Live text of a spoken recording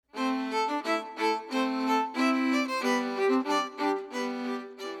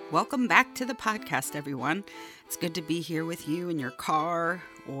Welcome back to the podcast, everyone. It's good to be here with you in your car,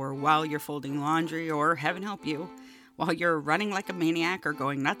 or while you're folding laundry, or heaven help you, while you're running like a maniac or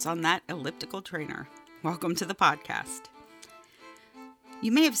going nuts on that elliptical trainer. Welcome to the podcast.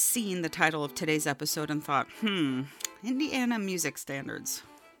 You may have seen the title of today's episode and thought, Indiana music standards.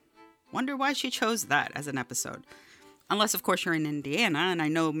 Wonder why she chose that as an episode. Unless, of course, you're in Indiana, and I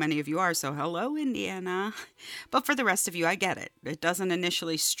know many of you are, so hello, Indiana. But for the rest of you, I get it. It doesn't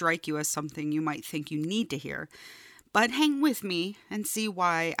initially strike you as something you might think you need to hear. But hang with me and see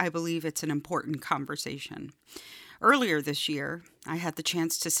why I believe it's an important conversation. Earlier this year, I had the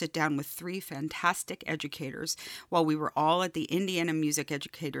chance to sit down with 3 fantastic educators while we were all at the Indiana Music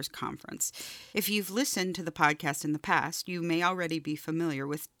Educators Conference. If you've listened to the podcast in the past, you may already be familiar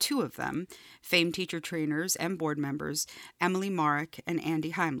with 2 of them, famed teacher trainers and board members, Emily Marek and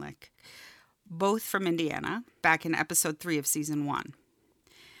Andy Heimlich, both from Indiana, back in episode 3 of season 1.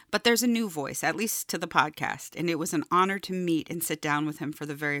 But there's a new voice, at least to the podcast, and it was an honor to meet and sit down with him for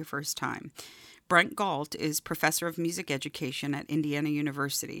the very first time. Brent Galt is professor of music education at Indiana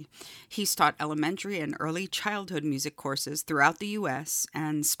University. He's taught elementary and early childhood music courses throughout the U.S.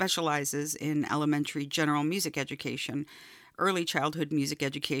 and specializes in elementary general music education, early childhood music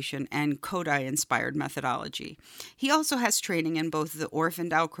education, and Kodály-inspired methodology. He also has training in both the Orff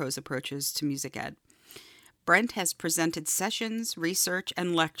and Dalcroze approaches to music ed. Brent has presented sessions, research,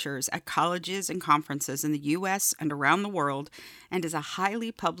 and lectures at colleges and conferences in the U.S. and around the world, and is a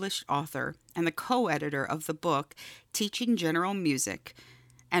highly published author and the co-editor of the book Teaching General Music,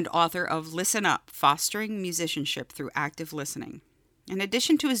 and author of Listen Up, Fostering Musicianship Through Active Listening. In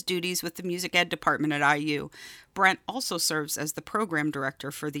addition to his duties with the music ed department at IU, Brent also serves as the program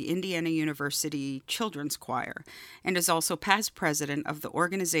director for the Indiana University Children's Choir and is also past president of the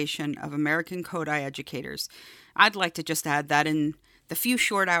Organization of American Kodály Educators. I'd like to just add that in the few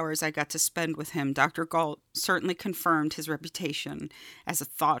short hours I got to spend with him, Dr. Galt certainly confirmed his reputation as a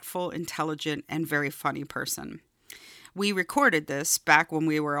thoughtful, intelligent, and very funny person. We recorded this back when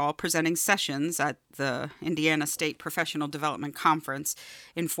we were all presenting sessions at the Indiana State Professional Development Conference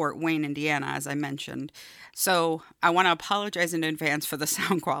in Fort Wayne, Indiana, as I mentioned. So I want to apologize in advance for the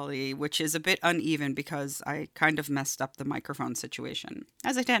sound quality, which is a bit uneven because I kind of messed up the microphone situation,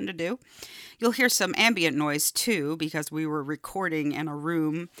 as I tend to do. You'll hear some ambient noise too, because we were recording in a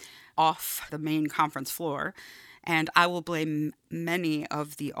room off the main conference floor. And I will blame many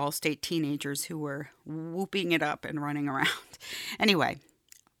of the All-State teenagers who were whooping it up and running around. Anyway,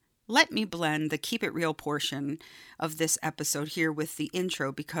 let me blend the Keep It Real portion of this episode here with the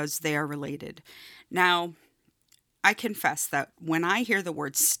intro because they are related. Now, I confess that when I hear the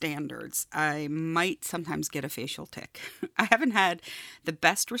word standards, I might sometimes get a facial tic. I haven't had the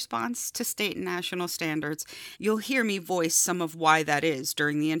best response to state and national standards. You'll hear me voice some of why that is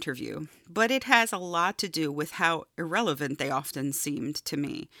during the interview, but it has a lot to do with how irrelevant they often seemed to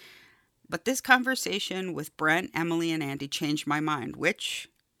me. But this conversation with Brent, Emily, and Andy changed my mind, which,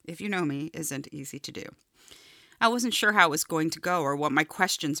 if you know me, isn't easy to do. I wasn't sure how it was going to go or what my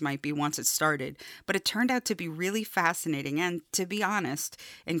questions might be once it started, but it turned out to be really fascinating and, to be honest,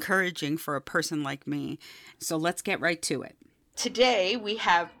 encouraging for a person like me. So let's get right to it. Today, we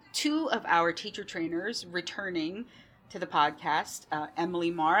have 2 of our teacher trainers returning to the podcast,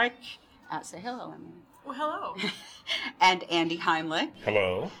 Emily Marek. Say hello, Emily. Well, hello. And Andy Heimlich.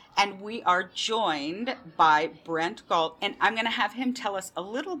 Hello. And we are joined by Brent Galt, and I'm going to have him tell us a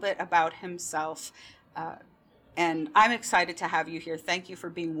little bit about himself. And I'm excited to have you here. Thank you for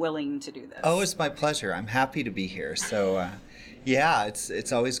being willing to do this. Oh, it's my pleasure. I'm happy to be here. So, yeah,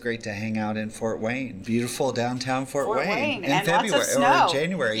 it's always great to hang out in Fort Wayne. Beautiful downtown Fort Wayne. In and February lots of snow. or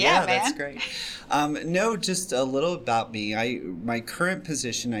January. Yeah, that's great. No, just a little about me. My current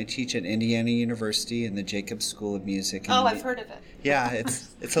position, I teach at Indiana University in the Jacobs School of Music. I've heard of it. Yeah,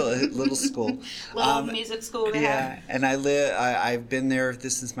 it's a little school. Little music school. Yeah, and I've been there.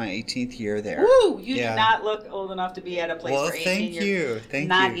 This is my 18th year there. Woo! You do not look old enough to be at a place for 18 years. Thank you.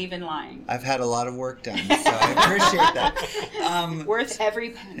 Not even lying. I've had a lot of work done, so I appreciate that. Worth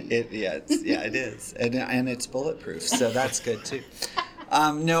every penny. It is, and it's bulletproof, so that's good too.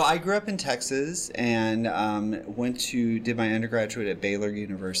 No, I grew up in Texas and did my undergraduate at Baylor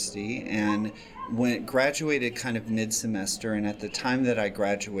University and graduated kind of mid-semester. And at the time that I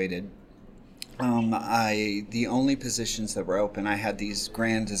graduated, the only positions that were open, I had these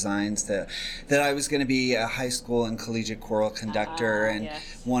grand designs that I was going to be a high school and collegiate choral conductor and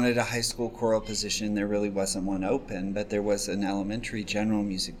wanted a high school choral position. There really wasn't one open, but there was an elementary general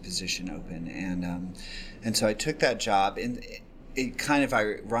music position open. And so I took that job. And it kind of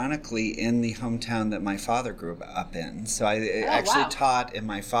ironically in the hometown that my father grew up in. So I actually taught in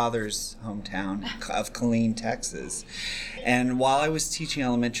my father's hometown of Killeen, Texas. And while I was teaching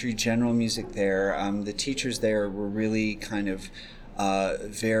elementary general music there, the teachers there were really kind of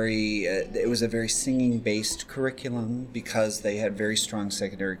it was a very singing-based curriculum because they had very strong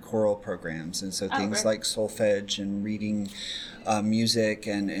secondary choral programs. And so things like solfege and reading music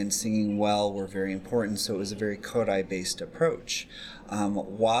and singing well were very important. So it was a very Kodály-based approach.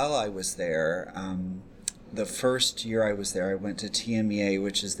 While I was there, the first year I was there, I went to TMEA,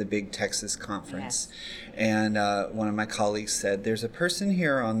 which is the big Texas conference. Yes. And one of my colleagues said, there's a person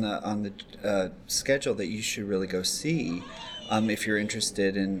here on the schedule that you should really go see. If you're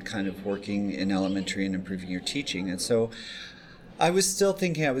interested in kind of working in elementary and improving your teaching. And so I was still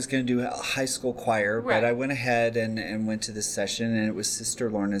thinking I was going to do a high school choir, but I went ahead and went to this session, and it was Sister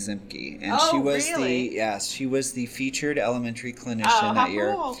Lorna Zimke. And she was the featured elementary clinician that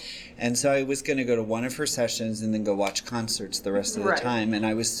year. Cool. And so I was going to go to one of her sessions and then go watch concerts the rest of the time. And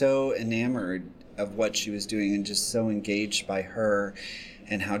I was so enamored of what she was doing and just so engaged by her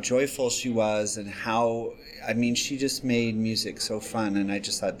and how joyful she was and how, I mean, she just made music so fun, and I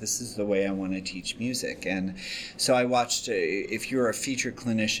just thought, this is the way I want to teach music. And so I watched, if you're a featured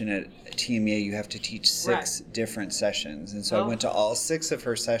clinician at TMEA, you have to teach 6 different sessions. And so I went to all 6 of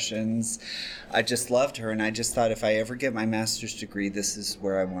her sessions. I just loved her, and I just thought, if I ever get my master's degree, this is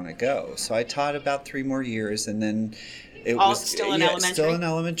where I want to go. So I taught about 3 more years, and then it was still in elementary? Still in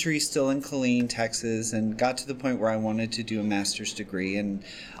elementary, still in Killeen, Texas, and got to the point where I wanted to do a master's degree and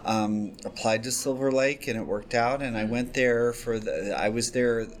applied to Silver Lake, and it worked out. And I went there I was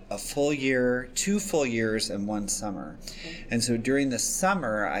there a full year, 2 full years, and 1 summer. And so during the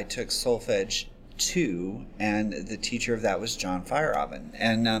summer, I took solfege 2, and the teacher of that was John Feierabend.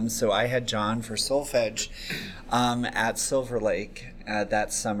 And so I had John for solfege at Silver Lake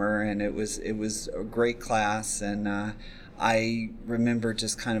that summer, and it was a great class. And I remember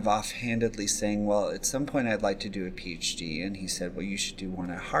just kind of offhandedly saying, well, at some point I'd like to do a PhD. And he said, well, you should do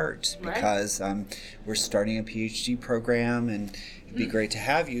one at Hart because we're starting a PhD program and it'd be great to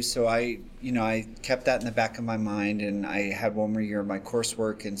have you. So I kept that in the back of my mind, and I had 1 more year of my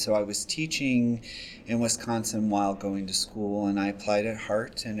coursework. And so I was teaching in Wisconsin while going to school, and I applied at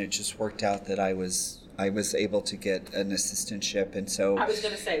Hart, and it just worked out that I was able to get an assistantship. And so I was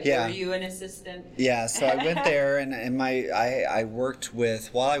going to say, were you an assistant? Yeah, so I went there, and I worked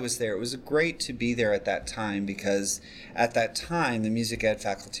with, while I was there, it was great to be there at that time, because at that time the music ed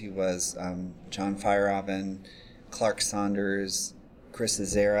faculty was John Feierabend, Clark Saunders, Chris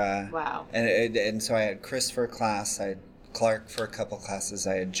Azera. Wow. And so I had Chris for a class, I had Clark for a couple classes,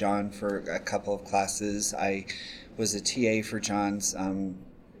 I had John for a couple of classes. I was a TA for John's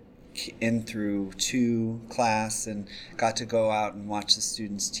in through 2 class, and got to go out and watch the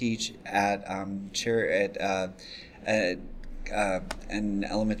students teach at an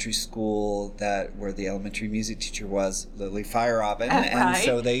elementary school where the elementary music teacher was Lily Feierabend, and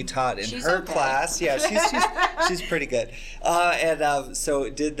so they taught in her class. Yeah, she's pretty good. So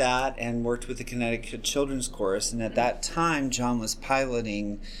did that and worked with the Connecticut Children's Chorus, and at that time John was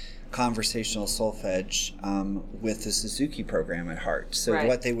piloting conversational solfege with the Suzuki program at Hart. So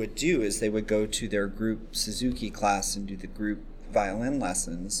what they would do is they would go to their group Suzuki class and do the group violin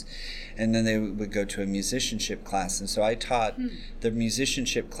lessons, and then they would go to a musicianship class. And so I taught the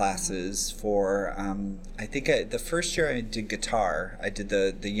musicianship classes for I think the first year I did guitar. I did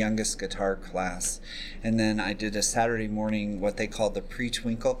the youngest guitar class, and then I did a Saturday morning what they called the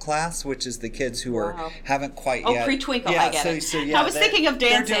pre-twinkle class, which is the kids who haven't quite yet. Oh, pre-twinkle, I get it. So I was thinking of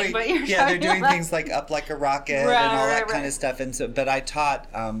dancing, but you're they're doing things like Up Like a Rocket and all that kind of stuff. And so, but I taught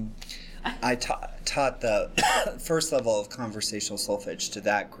the first level of conversational solfege to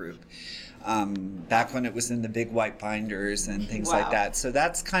that group back when it was in the big white binders and things like that. So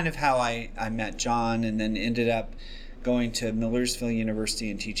that's kind of how I met John, and then ended up going to Millersville University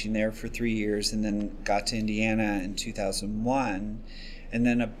and teaching there for 3 years, and then got to Indiana in 2001. And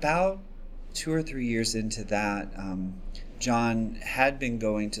then about 2 or 3 years into that, John had been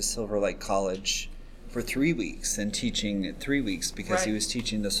going to Silver Lake College for 3 weeks and teaching 3 weeks because he was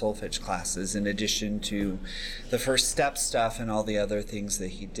teaching the solfege classes in addition to the first step stuff and all the other things that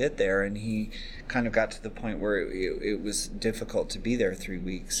he did there. And he kind of got to the point where it was difficult to be there 3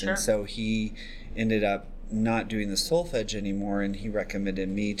 weeks. And so he ended up not doing the solfege anymore, and he recommended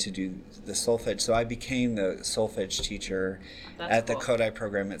me to do the solfege. So I became the solfege teacher at the Kodály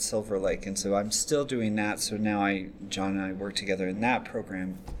program at Silver Lake. And so I'm still doing that. So now John and I work together in that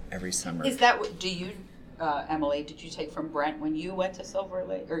program every summer. Is that what, do you Emily, did you take from Brent when you went to Silver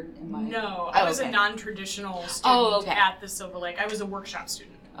Lake? Or No, I was a non-traditional student at the Silver Lake. I was a workshop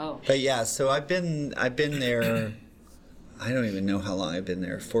student. Oh. But yeah, so I've been there. I don't even know how long I've been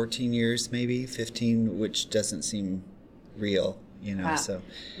there. 14 years, maybe 15, which doesn't seem real, So.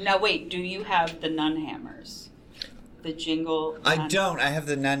 Now wait, do you have the nun hammers? The jingle? I don't. I have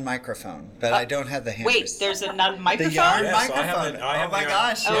the nun microphone, but I don't have the hammers. Wait, there's a nun microphone? The yarn microphone. I have oh my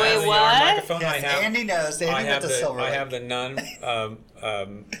gosh. Oh wait, what? Yes, Andy knows. Andy went to Silver Lake. I have the nun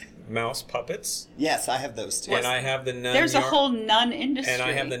mouse puppets. Yes, I have those too. And I have the nun. There's a whole nun industry. And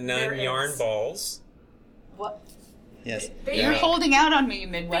I have the nun yarn balls. What? Yes. You're holding out on me,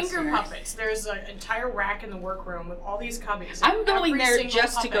 Midwesterners. Finger puppets. There's an entire rack in the workroom with all these cubbies. I'm going there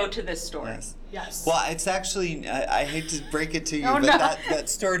just to go to this store. Yes. Well, it's actually, I hate to break it to you, but that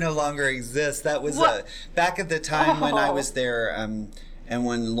store no longer exists. That was back at the time when I was there, and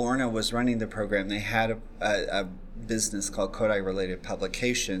when Lorna was running the program, they had a business called Kodai Related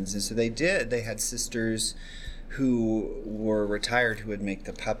Publications. And so they had sisters who were retired who would make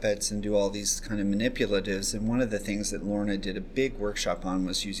the puppets and do all these kind of manipulatives. And one of the things that Lorna did a big workshop on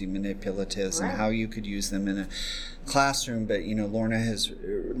was using manipulatives and how you could use them in a classroom. But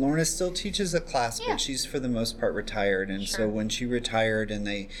Lorna still teaches a class, but she's for the most part retired. And so when she retired and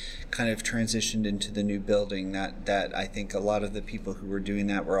they kind of transitioned into the new building, that I think a lot of the people who were doing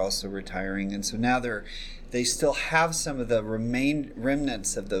that were also retiring. And so now they still have some of the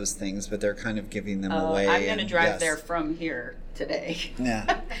remnants of those things, but they're kind of giving them away. I'm going to drive there from here today.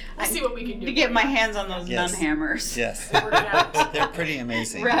 Yeah. We'll see what we can do. To get my hands on those nun hammers. Yes. They're pretty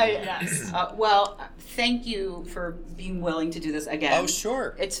amazing. Right. Yes. Well, thank you for being willing to do this again. Oh,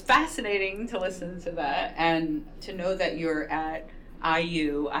 sure. It's fascinating to listen to that and to know that you're at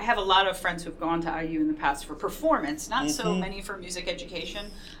IU. I have a lot of friends who've gone to IU in the past for performance, not so many for music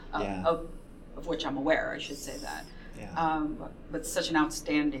education. Of which I'm aware, I should say that. Yeah. But such an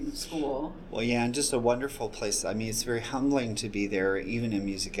outstanding school. Well, yeah, and just a wonderful place. I mean, it's very humbling to be there, even in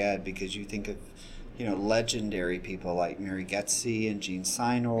music ed, because you think of, legendary people like Mary Getzy and Gene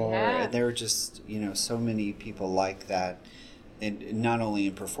Seinor. Yeah. And there are just, so many people like that, and not only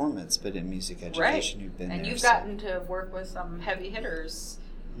in performance, but in music education who've been there. And you've gotten to work with some heavy hitters,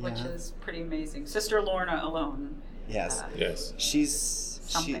 which is pretty amazing. Sister Lorna alone. Yes. Yes.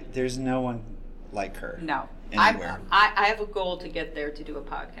 There's no one like her. No. Anywhere. I have a goal to get there to do a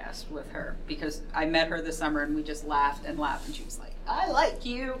podcast with her because I met her this summer and we just laughed and she was like, I like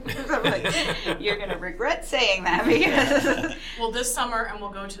you. I'm like, you're going to regret saying that because... Well, this summer, and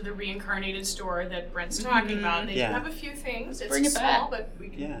we'll go to the Reincarnated store that Brent's talking about. They do have a few things. It's Bring it small, back. but we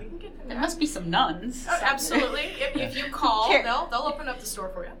can get them. There must be some nuns. Oh, absolutely. If you call, they'll open up the store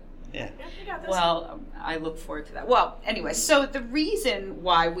for you. Yeah. You got this. Well, I look forward to that. Well, anyway, so the reason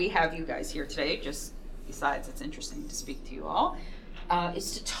why we have you guys here today, just besides it's interesting to speak to you all,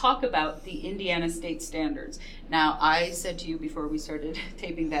 is to talk about the Indiana state standards. Now, I said to you before we started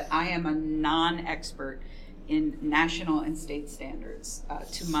taping that I am a non-expert in national and state standards,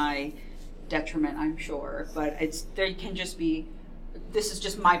 to my detriment, I'm sure, but this is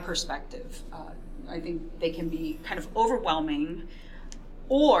just my perspective. I think they can be kind of overwhelming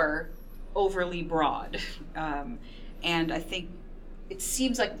or overly broad. And I think it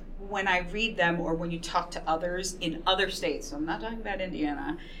seems like when I read them or when you talk to others in other states, so I'm not talking about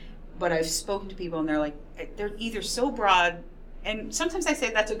Indiana, but I've spoken to people and they're either so broad, and sometimes I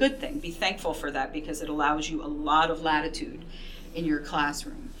say that's a good thing. Be thankful for that because it allows you a lot of latitude in your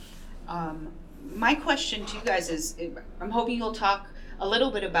classroom. My question to you guys is, I'm hoping you'll talk a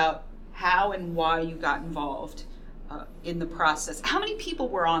little bit about how and why you got involved in the process. How many people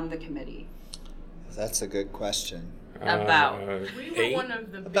were on the committee? That's a good question. About? We were one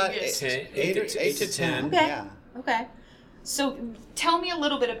of the About biggest. 8 to 10. Okay. Yeah. Okay. So tell me a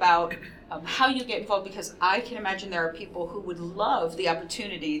little bit about how you get involved, because I can imagine there are people who would love the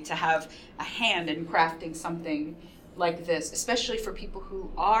opportunity to have a hand in crafting something like this, especially for people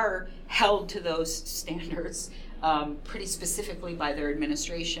who are held to those standards pretty specifically by their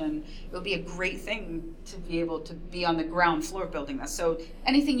administration. It would be a great thing to be able to be on the ground floor building this. So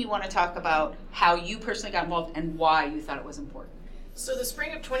anything you want to talk about how you personally got involved and why you thought it was important? So the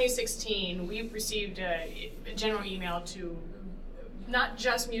spring of 2016, we received a general email to not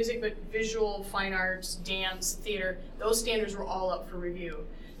just music, but visual, fine arts, dance, theater. Those standards were all up for review.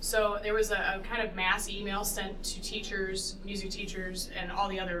 So there was a kind of mass email sent to teachers, music teachers, and all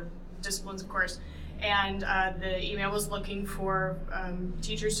the other disciplines, of course. And the email was looking for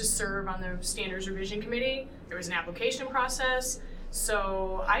teachers to serve on the standards revision committee. There was an application process.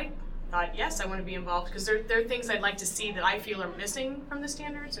 So I thought, yes, I want to be involved, because there are things I'd like to see that I feel are missing from the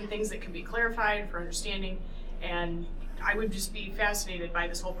standards, and things that can be clarified for understanding, and I would just be fascinated by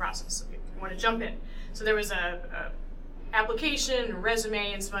this whole process. So I want to jump in. So there was a application, a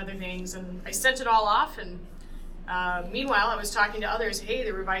resume, and some other things, and I sent it all off, and meanwhile I was talking to others, hey,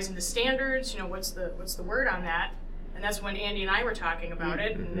 they're revising the standards, what's the word on that? And that's when Andy and I were talking about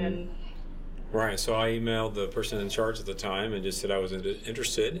it, and then... Right, so I emailed the person in charge at the time and just said I was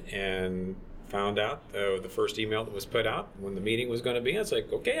interested, and found out the first email that was put out when the meeting was going to be. I was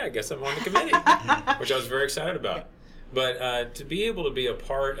like, okay, I guess I'm on the committee, which I was very excited about. But to be able to be a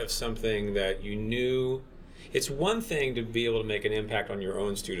part of something that you knew, it's one thing to be able to make an impact on your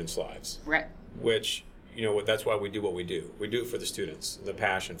own students' lives. Right. Which, that's why we do what we do. We do it for the students, the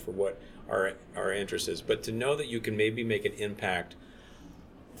passion for what our interest is. But to know that you can maybe make an impact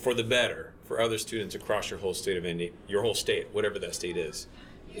for the better for other students across your whole state of India, your whole state, whatever that state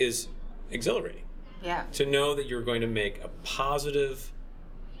is exhilarating. Yeah. To know that you're going to make a positive,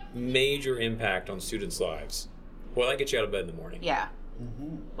 major impact on students' lives. Well, that gets you out of bed in the morning. Yeah.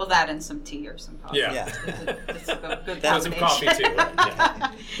 Mm-hmm. Well, that and some tea or some coffee. Yeah. That's a good That's some coffee too. Right? Yeah.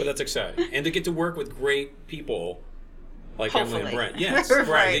 Yeah. But that's exciting. And to get to work with great people like Hopefully. Emily and Brent. Yes, right.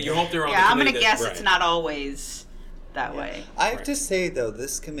 right. You hope they're on the I'm committee. going to guess right. it's not always that way. I have to say, though,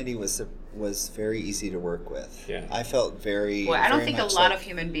 this committee was very easy to work with. Yeah. I felt very. Well, I don't very think a much lot like, of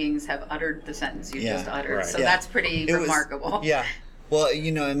human beings have uttered the sentence you just uttered, Right. so Yeah. that's pretty It was- remarkable. Yeah. Well,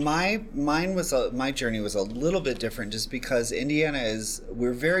 and my journey was a little bit different, just because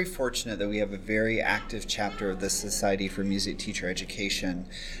we're very fortunate that we have a very active chapter of the Society for Music Teacher Education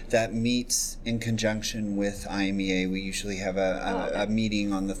that meets in conjunction with IMEA. We usually have a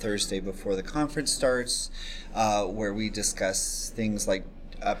meeting on the Thursday before the conference starts, where we discuss things like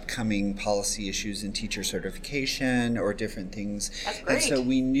upcoming policy issues in teacher certification or different things. That's great. And so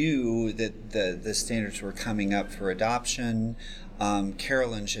we knew that the standards were coming up for adoption.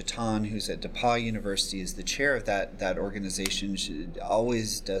 Carolyn Chaton, who's at DePauw University, is the chair of that organization. She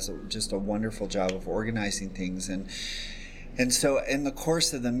always does just a wonderful job of organizing things. And so in the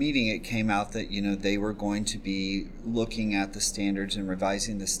course of the meeting, it came out that, they were going to be looking at the standards and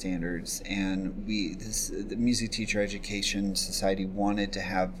revising the standards. And the Music Teacher Education Society wanted to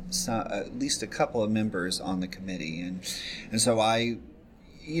have at least a couple of members on the committee. And so I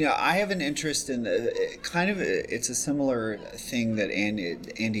have an interest in it's a similar thing that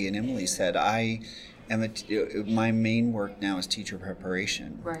Andy and Emily said. My main work now is teacher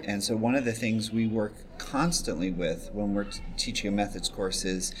preparation. Right. And so one of the things we work constantly with when we're teaching a methods course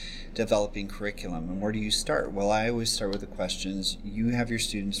is developing curriculum. And where do you start? Well, I always start with the questions. You have your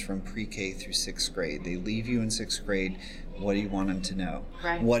students from pre-K through 6th grade. They leave you in 6th grade. What do you want them to know?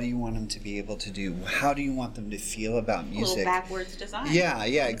 Right. What do you want them to be able to do? How do you want them to feel about music? A little backwards design. Yeah,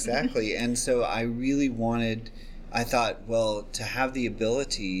 exactly. And so I really I thought, well, to have the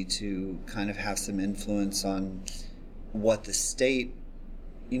ability to kind of have some influence on what the state,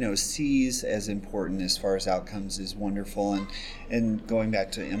 sees as important as far as outcomes is wonderful. And going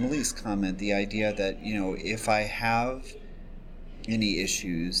back to Emily's comment, the idea that, if I have any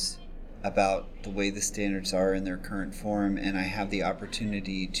issues about the way the standards are in their current form and I have the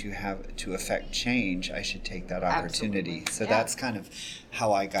opportunity to affect change, I should take that opportunity. Absolutely. So that's kind of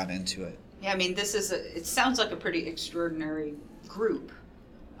how I got into it. Yeah, I mean, it sounds like a pretty extraordinary group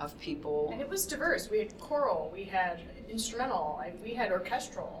of people. And it was diverse. We had choral, we had instrumental, we had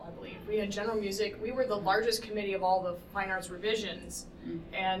orchestral, I believe. We had general music. We were the largest committee of all the fine arts revisions.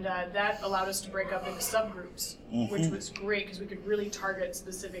 And that allowed us to break up into subgroups, which was great because we could really target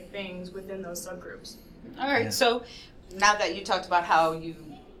specific things within those subgroups. All right, so now that you talked about how you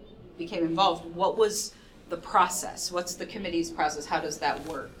became involved, what was the process? What's the committee's process? How does that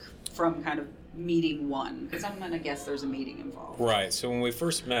work from kind of meeting one? Because I'm going to guess there's a meeting involved. Right. So when we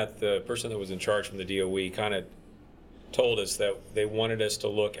first met, the person that was in charge from the DOE kind of told us that they wanted us to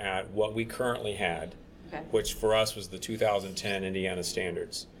look at what we currently had, which for us was the 2010 Indiana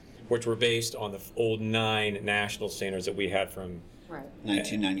standards, which were based on the old 9 national standards that we had from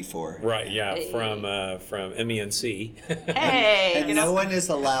 1994. Right, yeah, from MENC. Hey! And no one is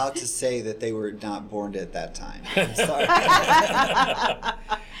allowed to say that they were not born at that time. I'm sorry.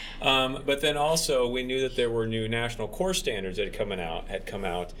 But then also we knew that there were new national core standards that had come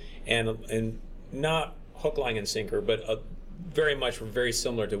out, and not hook, line, and sinker, but very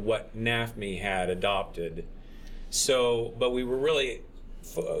similar to what NAFME had adopted. So, but we were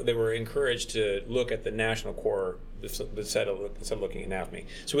they were encouraged to look at the national core instead of looking at NAFME.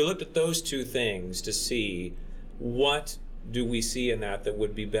 So we looked at those two things to see what do we see in that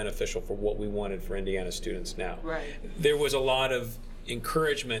would be beneficial for what we wanted for Indiana students now. Right. There was a lot of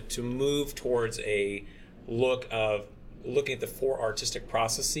encouragement to move towards a looking at the 4 artistic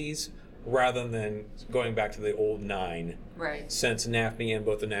processes rather than going back to the old 9. Right. Since NAFME and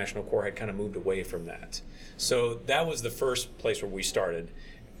both the National Core had kind of moved away from that. So that was the first place where we started,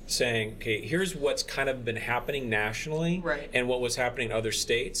 saying, okay, here's what's kind of been happening nationally, right, and what was happening in other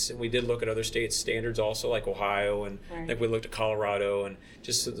states. And we did look at other states' standards also, like Ohio, and right, like we looked at Colorado, and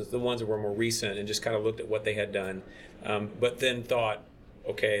just the ones that were more recent, and just kind of looked at what they had done. But then thought,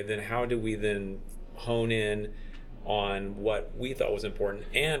 okay, then how do we then hone in on what we thought was important,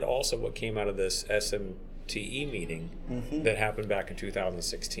 and also what came out of this SMTE meeting that happened back in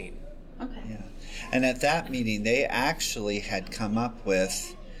 2016. Okay. Yeah. And at that meeting, they actually had come up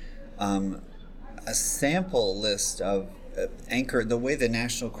with a sample list of anchor. The way the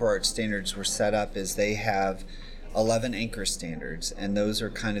National Core Art Standards were set up is they have 11 anchor standards, and those are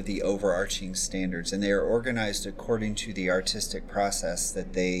kind of the overarching standards, and they are organized according to the artistic process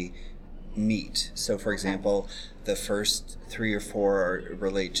that they meet. So, for example, the first 3 or 4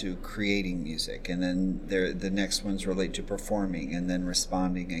 relate to creating music, and then the next ones relate to performing, and then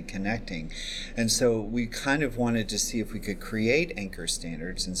responding and connecting. And so we kind of wanted to see if we could create anchor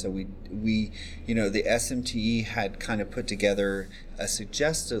standards. And so we the SMTE had kind of put together a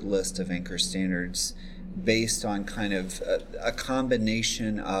suggested list of anchor standards based on kind of a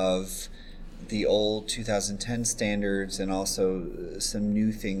combination of the old 2010 standards and also some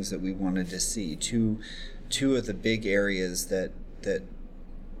new things that we wanted to see. Two of the big areas that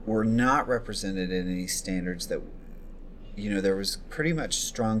were not represented in any standards that, there was pretty much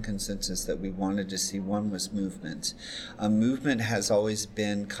strong consensus that we wanted to see. One was movement. Movement has always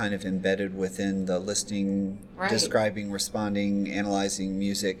been kind of embedded within the listening, right, describing, responding, analyzing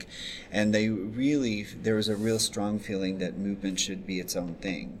music, and there was a real strong feeling that movement should be its own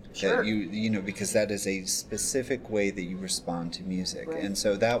thing. Sure. That because that is a specific way that you respond to music. Right. And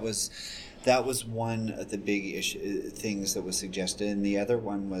so that was one of the big things that was suggested, and the other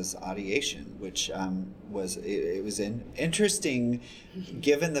one was audiation, which was interesting,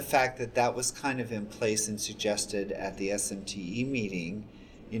 given the fact that was kind of in place and suggested at the SMTE meeting,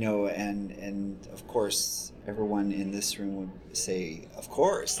 and of course everyone in this room would say, of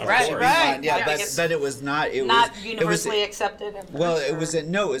course, right, yeah, but it was not. It not was universally accepted. Well, sure. It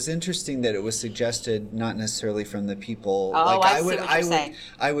was interesting that it was suggested not necessarily from the people. Oh, like I see what you're saying.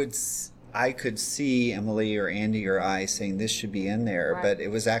 I could see Emily or Andy or I saying this should be in there, right, but it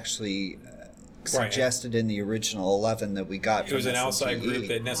was actually suggested in the original 11 that we got. It was an outside group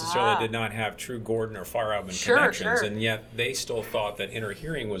that necessarily did not have true Gordon or Feyerabend connections, sure, and yet they still thought that inner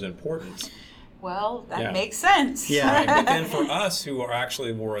hearing was important. Well, that makes sense. Yeah. Right. But then for us, who are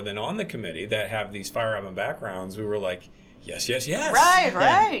actually more than on the committee that have these Feyerabend backgrounds, we were like, yes.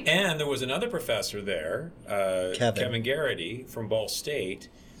 Right. And there was another professor there, Kevin Garrity from Ball State,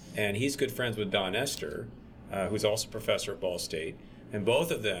 and he's good friends with Don Esther, who's also a professor at Ball State. And both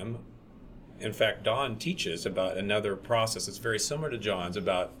of them, in fact, Don teaches about another process that's very similar to John's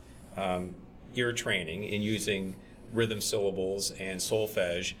about ear training in using rhythm syllables and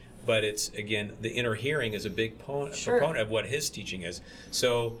solfege. But it's, again, the inner hearing is a big proponent of what his teaching is.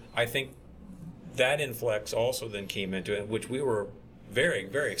 So I think that influx also then came into it, which we were very,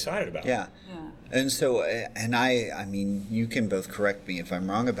 very excited about. Yeah. And so, and I mean, you can both correct me if I'm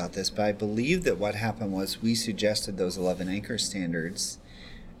wrong about this, but I believe that what happened was we suggested those 11 anchor standards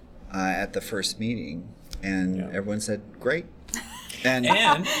at the first meeting, and everyone said, great. And you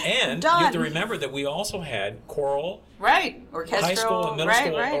have to remember that we also had choral, orchestral, high school and middle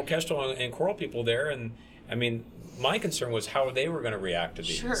school orchestral and choral people there, and I mean, my concern was how they were going to react to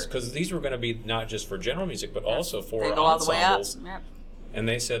these, because these were going to be not just for general music, but also for they go ensembles. All the way up. Yep. And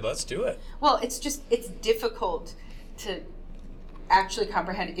they said, let's do it. Well, it's difficult to actually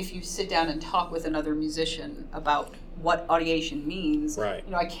comprehend if you sit down and talk with another musician about what audiation means. Right.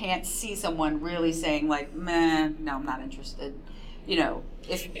 I can't see someone really saying like, meh, no, I'm not interested.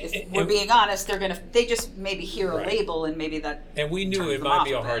 If we're being honest, they just maybe hear a label and maybe that. And we knew it might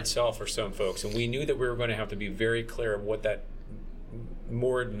be a hard sell for some folks, and we knew that we were going to have to be very clear of what that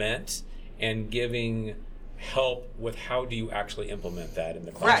word meant and giving help with how do you actually implement that in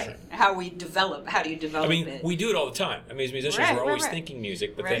the classroom. Right. How do you develop it? We do it all the time. I mean, as musicians, we're always thinking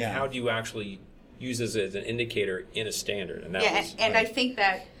music, but then how do you actually use this as an indicator in a standard? And I think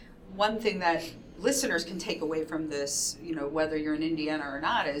that one thing that listeners can take away from this, whether you're in Indiana or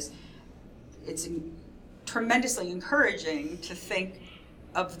not, is it's tremendously encouraging to think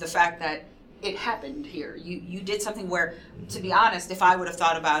of the fact that it happened here. You did something where, to be honest, if I would have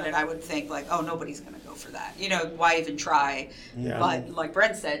thought about it, I would think like, oh, nobody's going to go for that. Why even try? Yeah. But like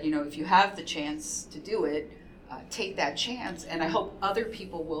Brent said, if you have the chance to do it, take that chance, and I hope other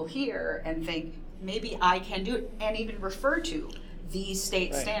people will hear and think, maybe I can do it, and even refer to these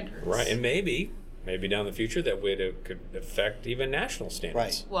state standards. Right, and maybe down the future that could affect even national standards.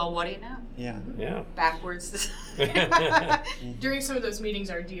 Right. Well, what do you know? Yeah. Backwards. During some of those meetings,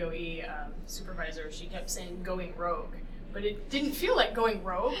 our DOE supervisor, she kept saying going rogue. But it didn't feel like going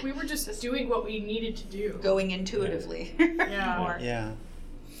rogue. We were just doing what we needed to do. Going intuitively. Yeah. Yeah.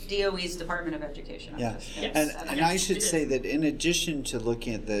 DOE's Department of Education. Yeah, Yes. and I should say that in addition to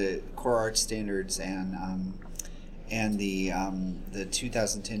looking at the core art standards and the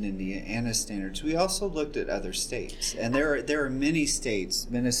 2010 Indiana standards, we also looked at other states, and there are many states.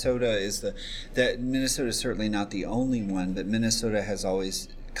 Minnesota is certainly not the only one, but Minnesota has always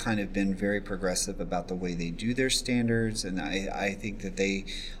kind of been very progressive about the way they do their standards, and I think that they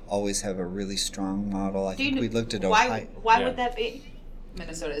always have a really strong model. I think we looked at Ohio. Why would that be?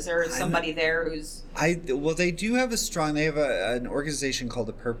 Minnesota, is there somebody there who's? Well, they do have They have an organization called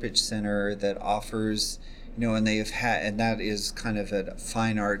the Perpich Center that offers, and and that is kind of a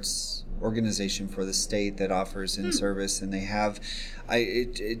fine arts organization for the state that offers in service, and they have,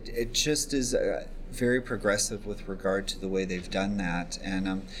 it just is very progressive with regard to the way they've done that.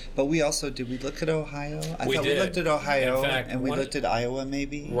 And but we also did we look at Ohio? We looked at Ohio. In fact, and we looked at Iowa,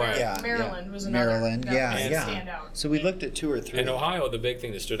 maybe. Right. Yeah. Maryland was another. Stand out. So we looked at 2 or 3. In Ohio, the big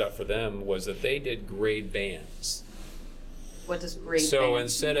thing that stood out for them was that they did grade bands. What does grade? So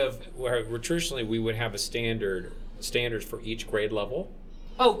instead of where traditionally we would have standards for each grade level.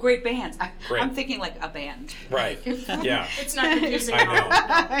 Oh, great bands. I'm thinking like a band. Right. Yeah. It's not confusing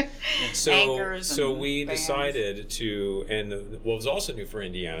at all. So we decided to, and what was also new for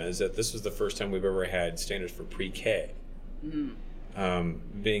Indiana is that this was the first time we've ever had standards for pre-K.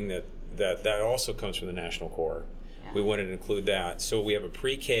 Being that also comes from the National Core. Yeah. We wanted to include that. So we have a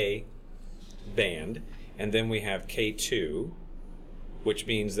pre-K band, and then we have K2, which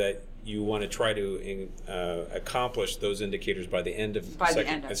means that you want to try to accomplish those indicators by the end of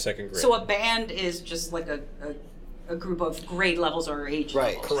second grade. So a band is just like a group of grade levels or age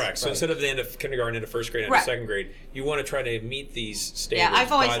levels. Correct. So instead of the end of kindergarten, into first grade, into second grade, you want to try to meet these standards. Yeah,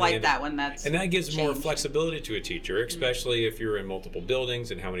 I've always liked that one. And that gives more flexibility to a teacher, especially if you're in multiple buildings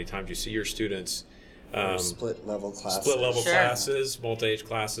and how many times you see your students. Split level classes. Classes, multi-age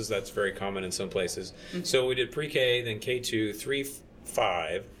classes. That's very common in some places. So we did pre-K, then K2, 3,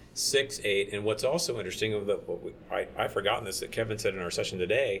 5. 6, 8, and what's also interesting, I've forgotten this, that Kevin said in our session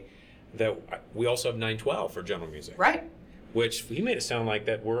today, that we also have 9-12 for general music. Right. Which he made it sound like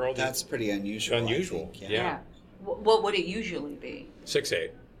that we're all... That's pretty unusual. I think, yeah. What would it usually be? 6,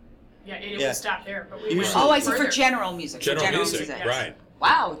 8. Yeah, it would stop there. But we I see, for general music. General music, right.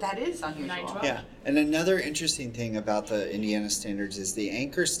 Wow, that is unusual. 9-12. Yeah, and another interesting thing about the Indiana standards is the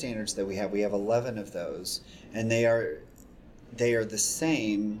anchor standards that we have. We have 11 of those, and they are the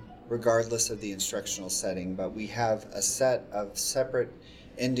same regardless of the instructional setting, but we have a set of separate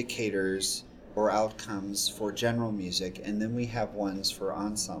indicators or outcomes for general music, and then we have ones for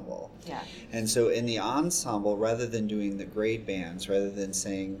ensemble. Yeah. And so in the ensemble, rather than doing the grade bands, rather than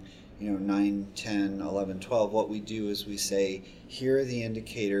saying, 9, 10, 11, 12, what we do is we say, here are the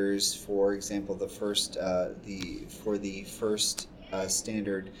indicators, for example, the first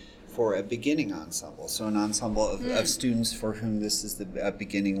standard for a beginning ensemble. So an ensemble of students for whom this is the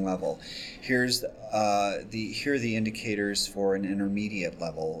beginning level. Here are the indicators for an intermediate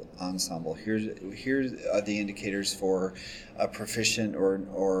level ensemble. Here are the indicators for a proficient or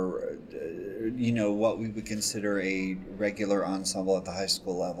what we would consider a regular ensemble at the high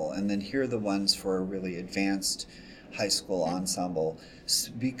school level. And then here are the ones for a really advanced high school ensemble,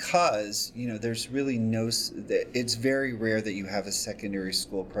 because there's really it's very rare that you have a secondary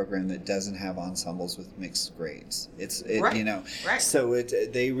school program that doesn't have ensembles with mixed grades. Right. So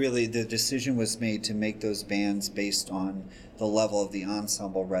the decision was made to make those bands based on the level of the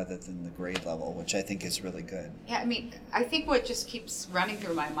ensemble rather than the grade level, which I think is really good. Yeah, I think what just keeps running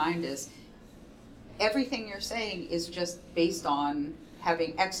through my mind is everything you're saying is just based on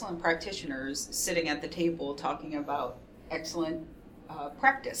having excellent practitioners sitting at the table talking about excellent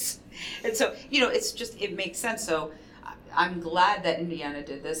practice. And so, it makes sense. So I'm glad that Indiana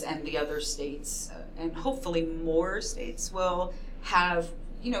did this, and the other states, and hopefully more states will have,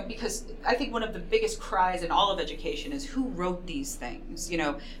 because I think one of the biggest cries in all of education is who wrote these things,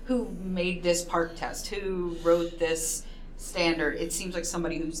 who made this PARCC test, who wrote this standard. It seems like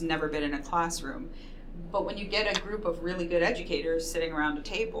somebody who's never been in a classroom. But when you get a group of really good educators sitting around a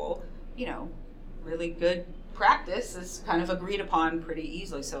table, really good practice is kind of agreed upon pretty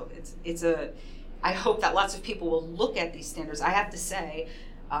easily. So I hope that lots of people will look at these standards. I have to say,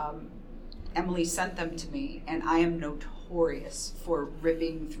 Emily sent them to me, and I am notorious for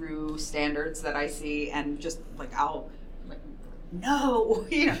ripping through standards that I see and just like no,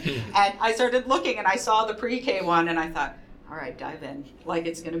 you know. And I started looking, and I saw the pre-K one, and I thought, all right, dive in. Like,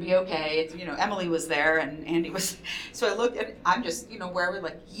 it's going to be okay. It's, you know, Emily was there, and Andy was. So I looked, and I'm just, you know, wherever,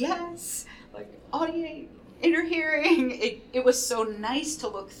 like, yes, like, audiate, inner hearing. It was so nice to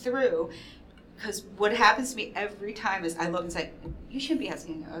look through, because what happens to me every time is I look and say, you shouldn't be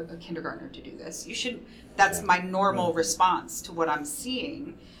asking a kindergartner to do this. You shouldn't. That's my normal response to what I'm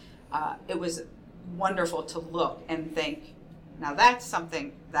seeing. It was wonderful to look and think, now that's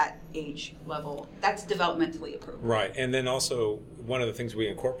something, that age level, that's developmentally appropriate. Right, and then also one of the things we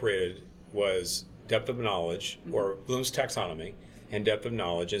incorporated was depth of knowledge, or Bloom's taxonomy, and depth of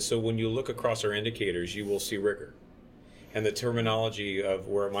knowledge. And so when you look across our indicators, you will see rigor. And the terminology of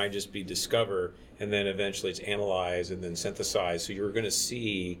where it might just be discover, and then eventually it's analyze and then synthesize. So you're going to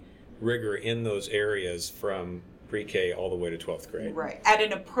see rigor in those areas from pre-K all the way to 12th grade. Right, at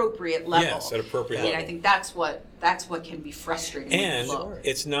an appropriate level. Yes, at appropriate level. I think that's what can be frustrating. And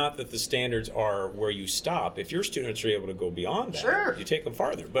it's not that the standards are where you stop. If your students are able to go beyond that, you take them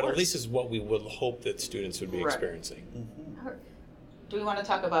farther. But at least is what we would hope that students would be experiencing. Mm-hmm. Do we want to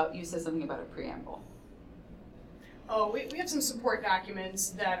talk about, you said something about a preamble. Oh, we have some support documents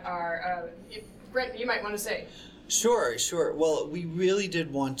that are, Brent, you might want to say. Sure. Well, we really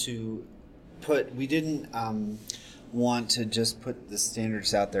did want to we didn't want to just put the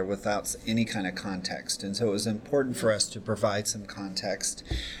standards out there without any kind of context. And so it was important for us to provide some context.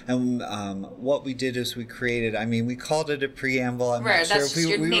 And what we did is we created, we called it a preamble. I'm not sure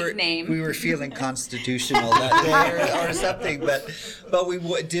if we were feeling constitutional that day or something, but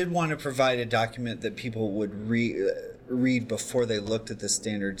we did want to provide a document that people would read before they looked at the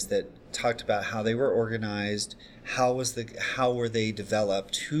standards, that talked about how they were organized, how were they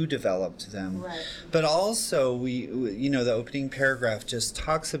developed, who developed them, but also the opening paragraph just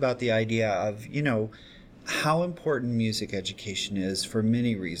talks about the idea of how important music education is for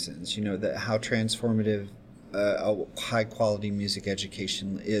many reasons. That how transformative high quality music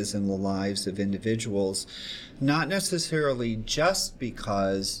education is in the lives of individuals, not necessarily just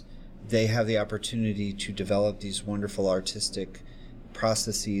because they have the opportunity to develop these wonderful artistic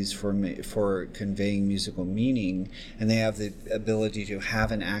processes for conveying musical meaning, and they have the ability to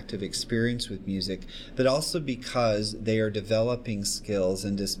have an active experience with music, but also because they are developing skills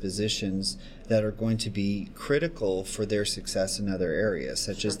and dispositions that are going to be critical for their success in other areas,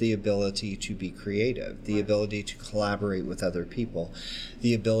 such as the ability to be creative, the ability to collaborate with other people,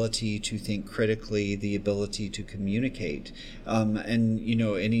 the ability to think critically, the ability to communicate. And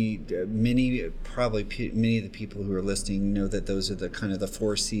many of the people who are listening know that those are the kind of the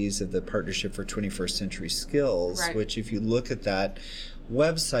 4 C's of the Partnership for 21st Century Skills, which if you look at that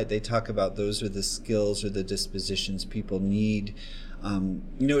website, they talk about those are the skills or the dispositions people need.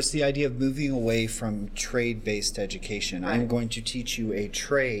 It's the idea of moving away from trade-based education. I'm going to teach you a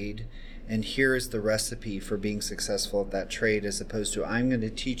trade, and here is the recipe for being successful at that trade, as opposed to I'm going to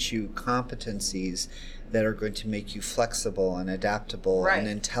teach you competencies that are going to make you flexible and adaptable and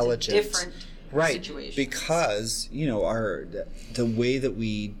intelligent. Different situations. Because the way that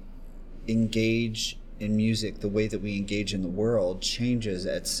we engage in music, the way that we engage in the world changes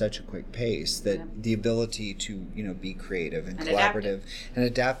at such a quick pace that the ability to be creative and collaborative and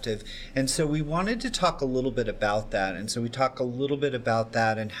adaptive. And so we wanted to talk a little bit about that. And so we talk a little bit about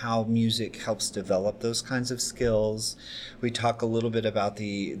that and how music helps develop those kinds of skills. We talk a little bit about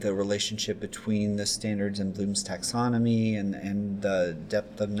the relationship between the standards and Bloom's taxonomy and the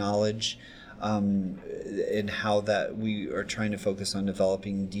depth of knowledge. And how that we are trying to focus on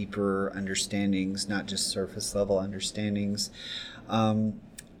developing deeper understandings, not just surface level understandings. And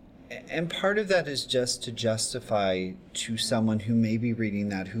part of that is just to justify to someone who may be reading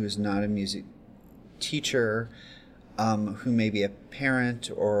that, who is not a music teacher, who may be a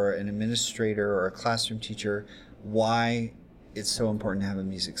parent or an administrator or a classroom teacher, why it's so important to have a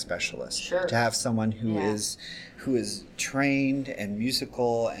music specialist. To have someone who is trained and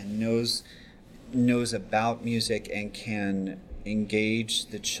musical and knows about music and can engage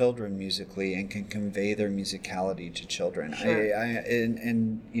the children musically and can convey their musicality to children.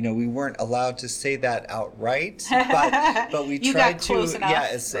 We weren't allowed to say that outright, but we tried to,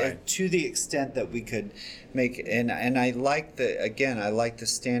 to the extent that we could make. And I like the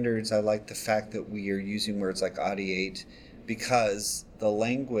standards. I like the fact that we are using words like audiate, because the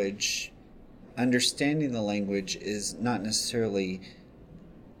language, understanding the language is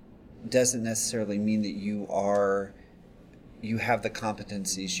doesn't necessarily mean that you are you have the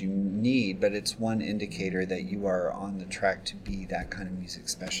competencies you need, but it's one indicator that you are on the track to be that kind of music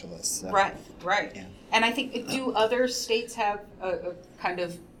specialist. So, right. Yeah. And I think, do other states have a kind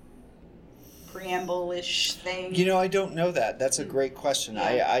of preamble-ish thing? I don't know that. That's a great question.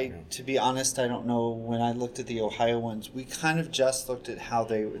 Yeah. I to be honest, I don't know. When I looked at the Ohio ones, we kind of just looked at how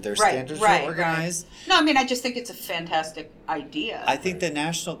their standards were organized. Right. No, I mean, I just think it's a fantastic idea. I think the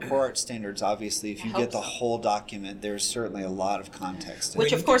National Core Art Standards, obviously, if you get the whole document, there's certainly a lot of context.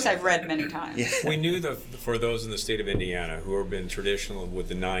 Which, of course, I've read many times. Yeah. We knew for those in the state of Indiana who have been traditional with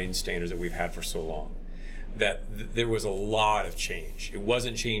the 9 standards that we've had for so long, that there was a lot of change. It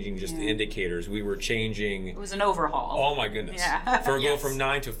wasn't changing just the indicators. We were changing... It was an overhaul. Oh, my goodness. Yeah. Go from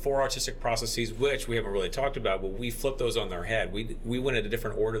 9 to 4 artistic processes, which we haven't really talked about, but we flipped those on their head. We went in a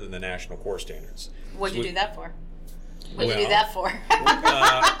different order than the National Core Standards. What'd you do that for? We did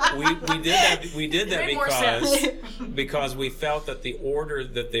that because we felt that the order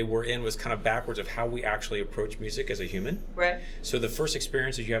that they were in was kind of backwards of how we actually approach music as a human. Right. So the first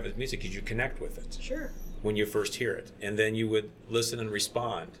experiences you have with music is you connect with it. Sure. When you first hear it, and then you would listen and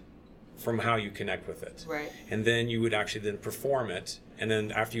respond from how you connect with it. Right. And then you would actually then perform it, and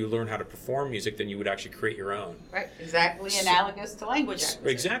then after you learn how to perform music, then you would actually create your own. Right. Exactly analogous to language acquisition.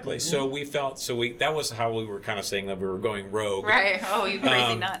 Exactly. Mm-hmm. So we felt that was how we were kind of saying that we were going rogue. Right. Oh, you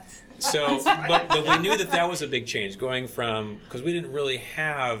crazy nuts. So, but we knew that was a big change, going from, because we didn't really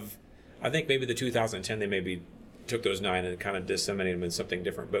have, I think maybe the 2010 they maybe took those 9 and kind of disseminated them in something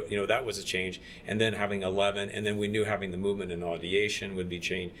different, but that was a change. And then having 11, and then we knew having the movement and audiation would be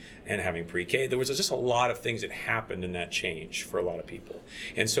changed, and having pre-K. There was just a lot of things that happened in that change for a lot of people.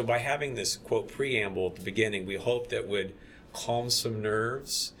 And so by having this quote preamble at the beginning, we hoped that would calm some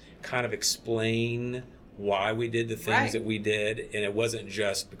nerves, kind of explain why we did the things that we did, and it wasn't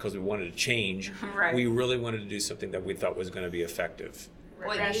just because we wanted to change. Right. We really wanted to do something that we thought was going to be effective.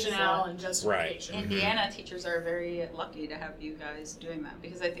 Rationale and justification. Right. Indiana teachers are very lucky to have you guys doing that,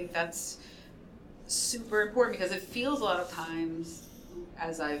 because I think that's super important, because it feels a lot of times,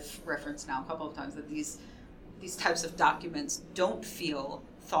 as I've referenced now a couple of times, that these types of documents don't feel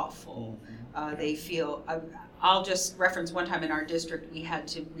thoughtful. They feel... I'll just reference one time in our district, we had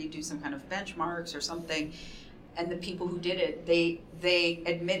to redo some kind of benchmarks or something, and the people who did it, they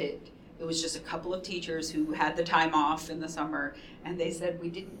admitted it was just a couple of teachers who had the time off in the summer, and they said we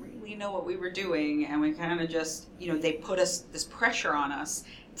didn't really know what we were doing, and we kind of just, they put this pressure on us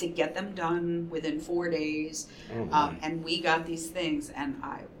to get them done within 4 days, and we got these things, and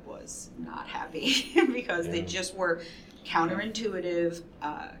I was not happy because they just were counterintuitive,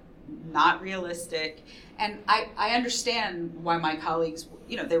 not realistic, and I understand why my colleagues,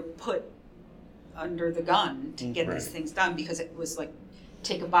 they're put under the gun to get these things done, because it was like,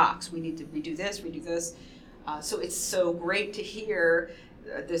 take a box, we need to redo this. So it's so great to hear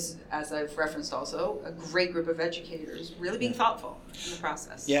this, as I've referenced also, a great group of educators really being thoughtful in the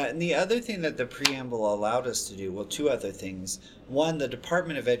process. Yeah, and the other thing that the preamble allowed us to do, well, 2 other things. One, the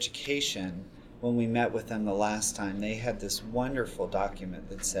Department of Education, when we met with them the last time, they had this wonderful document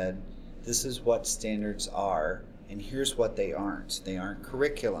that said, this is what standards are, and here's what they aren't. They aren't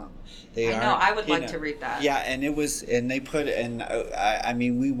curriculum. I would like to read that. Yeah, and it was, and they put, and I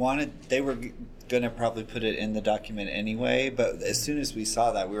mean, they were going to probably put it in the document anyway, but as soon as we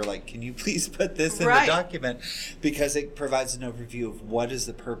saw that, we were like, can you please put this in the document? Because it provides an overview of what is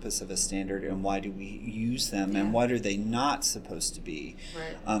the purpose of a standard, and why do we use them, and what are they not supposed to be.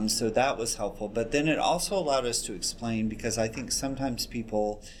 Right. So that was helpful. But then it also allowed us to explain, because I think sometimes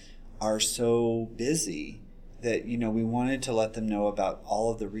people are so busy that, we wanted to let them know about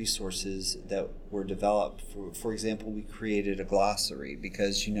all of the resources that were developed. For example, we created a glossary,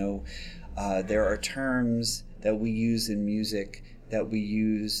 because, there are terms that we use in music that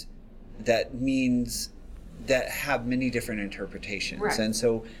have many different interpretations. Right. And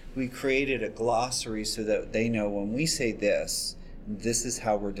so we created a glossary so that they know when we say this is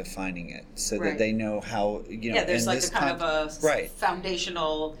how we're defining it, so that they know how, there's like a kind of a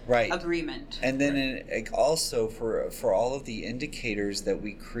foundational agreement. And then also for all of the indicators that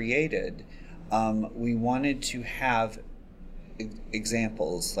we created, we wanted to have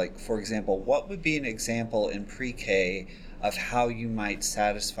examples. Like, for example, what would be an example in pre-K of how you might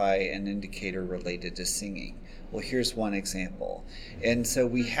satisfy an indicator related to singing? Well, here's one example. And so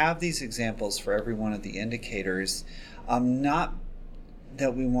we have these examples for every one of the indicators, not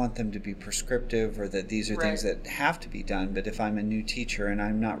that we want them to be prescriptive or that these are things that have to be done, but if I'm a new teacher and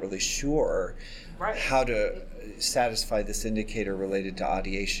I'm not really sure how to satisfy this indicator related to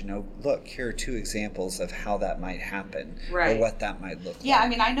audiation. Oh, look, here are 2 examples of how that might happen, or what that might look like. Yeah, I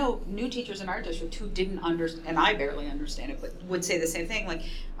mean, I know new teachers in our district who didn't understand, and I barely understand it, but would say the same thing, like,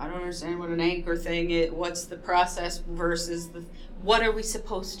 I don't understand what an anchor thing is, what's the process versus what are we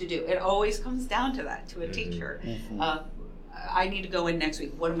supposed to do? It always comes down to that, to a teacher. I need to go in next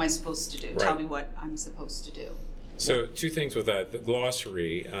week. What am I supposed to do? Right. Tell me what I'm supposed to do. So 2 things with that. The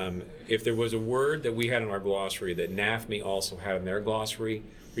glossary, if there was a word that we had in our glossary that NAFME also had in their glossary,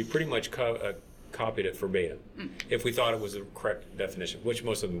 we pretty much copied it verbatim if we thought it was the correct definition, which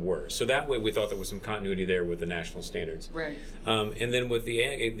most of them were. So that way we thought there was some continuity there with the national standards. Right. And then with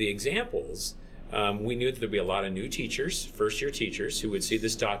the examples, we knew that there'd be a lot of new teachers, first-year teachers, who would see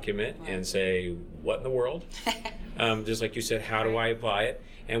this document and say, what in the world? Just like you said, how do I apply it?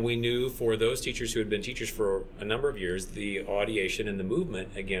 And we knew for those teachers who had been teachers for a number of years, the audiation and the movement,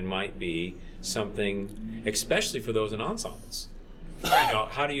 again, might be something, especially for those in ensembles.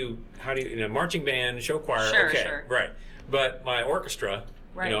 How do you marching band, show choir, Sure. Right. But my orchestra,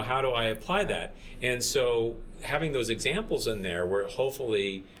 right. How do I apply that? And so having those examples in there, we're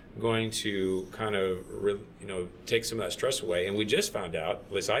hopefully going to kind of, take some of that stress away. And we just found out,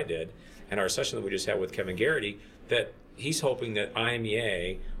 at least I did, in our session that we just had with Kevin Garrity, that he's hoping that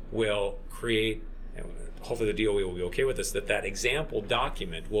IMEA will create, and hopefully the DOE will be okay with this, that example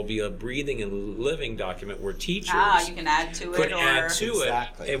document will be a breathing and living document where teachers you can add to could it, add to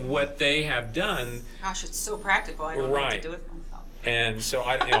Exactly. it and what they have done. Gosh, it's so practical. I don't like to do it for myself. And so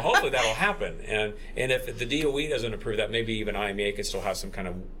hopefully that'll happen. And if the DOE doesn't approve that, maybe even IMEA can still have some kind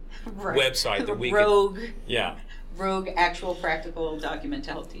of website that we rogue actual practical document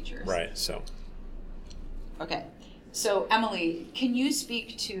to help teachers. Right. So. Okay. So Emily, can you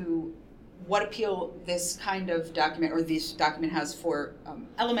speak to what appeal this kind of document or this document has for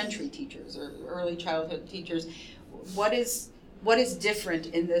elementary teachers or early childhood teachers? What is different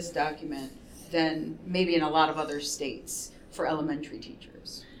in this document than maybe in a lot of other states for elementary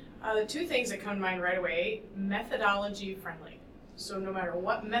teachers? The 2 things that come to mind right away: methodology friendly. So no matter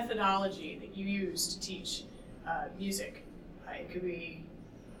what methodology that you use to teach music, it could be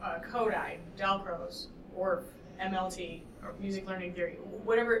Kodály, Dalcroze, or MLT, or music learning theory,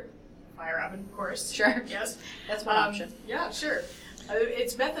 whatever, Feyerabend, of course. Sure. Yes. That's one option. Yeah, sure.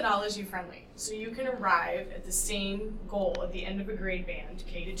 It's methodology friendly. So you can arrive at the same goal at the end of a grade band,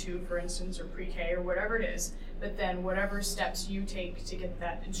 K-2, for instance, or pre-K, or whatever it is, but then whatever steps you take to get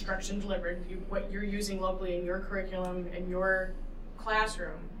that instruction delivered, what you're using locally in your curriculum, in your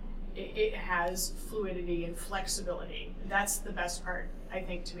classroom, it has fluidity and flexibility. That's the best part, I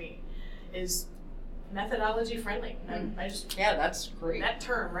think, to me, is methodology friendly. That's great. That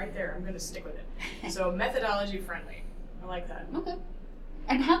term right there, I'm going to stick with it. So methodology friendly. I like that. Okay.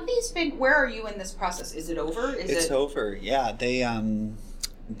 And have these been, where are you in this process? Is it over? It's over. Yeah. They,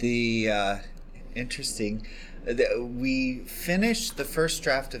 interesting. We finished the first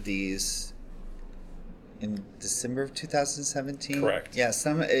draft of these in December of 2017. Correct. Yeah.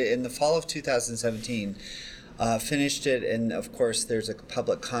 In the fall of 2017. Finished it, and of course there's a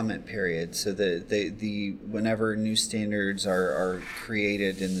public comment period, so the whenever new standards are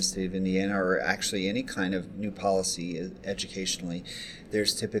created in the state of Indiana, or actually any kind of new policy educationally,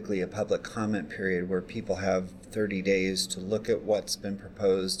 there's typically a public comment period where people have 30 days to look at what's been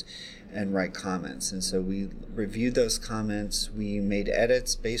proposed and write comments. And so we reviewed those comments, we made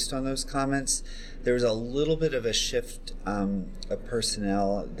edits based on those comments. There was a little bit of a shift of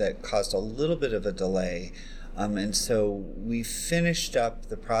personnel that caused a little bit of a delay. And so we finished up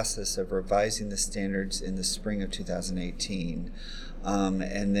the process of revising the standards in the spring of 2018.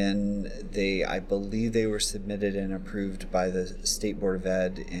 And then I believe they were submitted and approved by the State Board of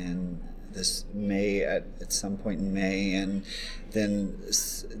Ed in this May, at some point in May. And then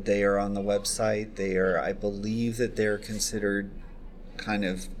they are on the website. I believe that they're considered kind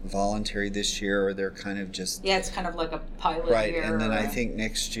of voluntary this year, or they're kind of just... Yeah, it's kind of like a pilot right, year. And then I think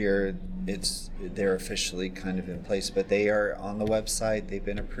next year they're officially kind of in place, but they are on the website. They've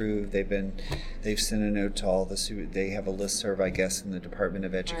been approved. They've sent a note to all they have a listserv, I guess, in the Department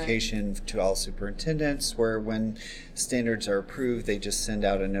of Education to all superintendents, where when standards are approved, they just send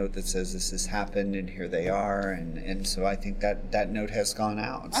out a note that says this has happened and here they are, and so I think that note has gone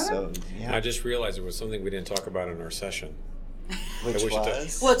out. Okay. So yeah. I just realized it was something we didn't talk about in our session. Which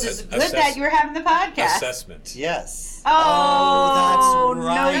was? Well, it's just good that you're having the podcast. Assessment. Yes. Oh, that's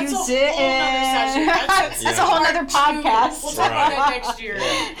right. No, you didn't. That's a whole other podcast. We'll talk about that next year.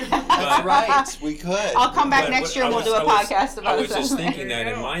 That's right. We could. I'll come back next year and we'll do a podcast about it. I was just thinking that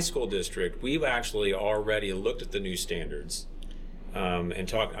in my school district, we've actually already looked at the new standards. and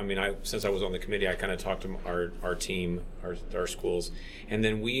talk. I mean, since I was on the committee, I kind of talked to our team, our schools, and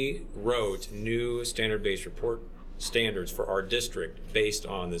then we wrote new standard-based report standards for our district based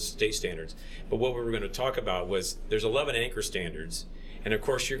on the state standards. But what we were going to talk about was there's 11 anchor standards, and of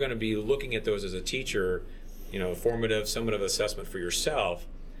course you're going to be looking at those as a teacher, formative, summative assessment for yourself.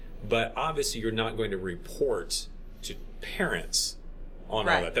 But obviously you're not going to report to parents on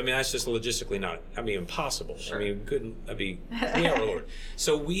all that. I mean, that's just logistically impossible. Sure. I mean, our Lord.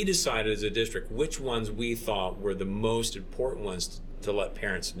 So we decided as a district which ones we thought were the most important ones to let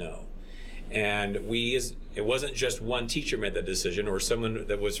parents know. And it wasn't just one teacher made that decision or someone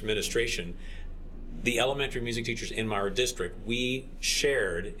that was from administration. The elementary music teachers in our district, we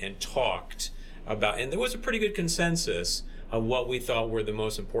shared and talked about, and there was a pretty good consensus of what we thought were the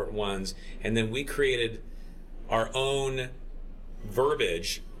most important ones. And then we created our own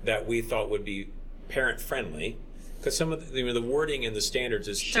verbiage that we thought would be parent friendly, because some of the wording in the standards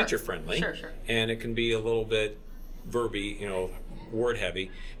is teacher friendly, and it can be a little bit verby, word heavy,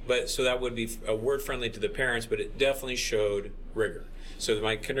 but so that would be a word friendly to the parents, but it definitely showed rigor. So that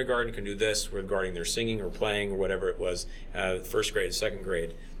my kindergarten can do this regarding their singing or playing or whatever it was, first grade, second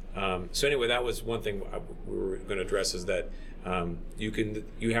grade. So anyway, that was one thing we were going to address, is that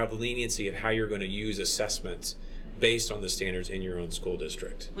you have leniency of how you're going to use assessments based on the standards in your own school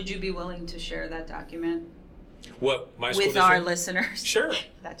district. Would you be willing to share that document? What, my school with district? Our listeners? Sure.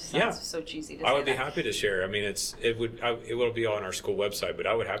 That just sounds so cheesy to say. I would be happy to share. I mean, it will be on our school website, but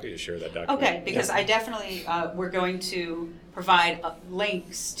I would happy to share that document. Okay, because I definitely we're going to provide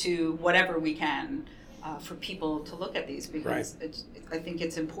links to whatever we can for people to look at these, because I think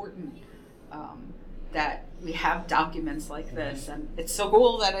it's important that we have documents like this, and it's so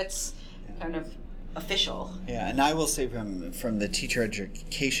cool that it's kind of official. Yeah, and I will say from the teacher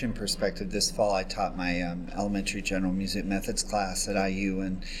education perspective, this fall I taught my elementary general music methods class at IU,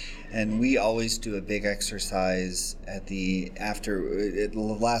 and we always do a big exercise after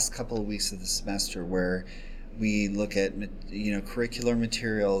the last couple of weeks of the semester where we look at curricular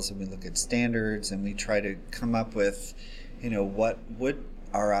materials, and we look at standards, and we try to come up with what would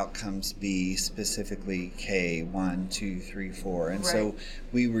our outcomes be, specifically K 1, 2, 3, 4, and so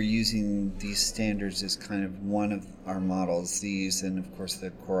we were using these standards as kind of one of our models. These, and of course the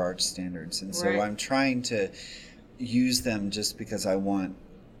core arts standards, and so I'm trying to use them just because I want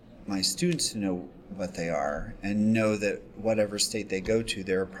my students to know what they are and know that whatever state they go to,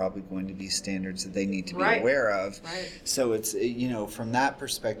 there are probably going to be standards that they need to be aware of. So it's from that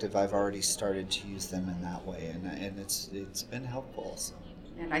perspective, I've already started to use them in that way, and it's been helpful. So.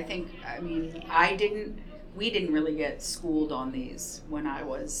 And I think, we didn't really get schooled on these when I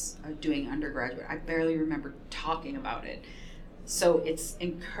was doing undergraduate. I barely remember talking about it. So it's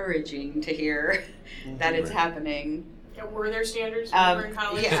encouraging to hear that it's happening. Were there standards when you were in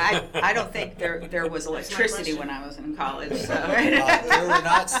college? Yeah, I don't think there was electricity when I was in college. So. There were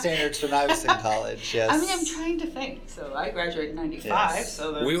not standards when I was in college, yes. I mean, I'm trying to think. So I graduated in 95. Yes.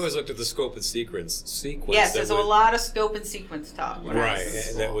 So we always looked at the scope and sequence. Yes, there's a lot of scope and sequence talk.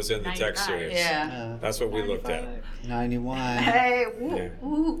 That was in the text series. Yeah. That's what we looked at. 91. Hey,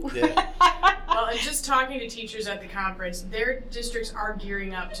 woo. Well, and just talking to teachers at the conference, their districts are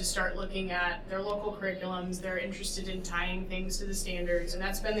gearing up to start looking at their local curriculums. They're interested in tying things to the standards, and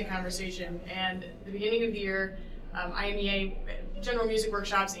that's been the conversation. And at the beginning of the year, IMEA General Music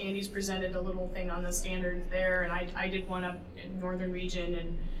Workshops, Andy's presented a little thing on the standards there, and I did one up in Northern Region,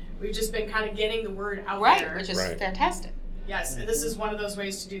 and we've just been kind of getting the word out there. Which is fantastic. Yes, and this is one of those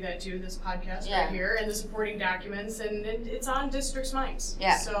ways to do that too, this podcast right here, and the supporting documents, and it's on districts' minds.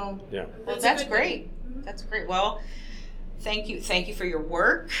 Yeah. So that's great. That's great. Well, thank you for your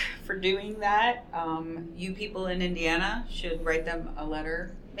work, for doing that. You people in Indiana should write them a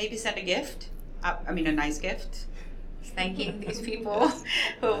letter, maybe send a gift. A nice gift, thanking these people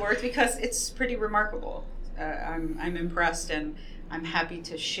who have worked, because it's pretty remarkable. I'm impressed, and I'm happy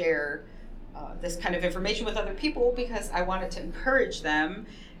to share this kind of information with other people, because I wanted to encourage them,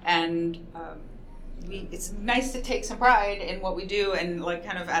 and it's nice to take some pride in what we do, and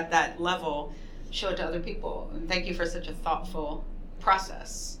kind of at that level show it to other people. And thank you for such a thoughtful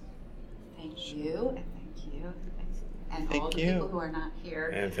process. Thank you, and thank you, and all the people who are not here.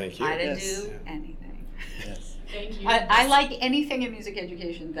 And thank you. I didn't do anything. Yes. Thank you. I like anything in music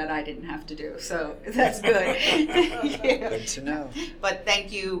education that I didn't have to do, so that's good. Good to know. But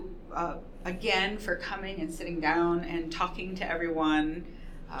thank you again for coming and sitting down and talking to everyone.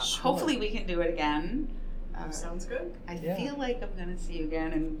 Hopefully we can do it again. Sounds good. I feel like I'm going to see you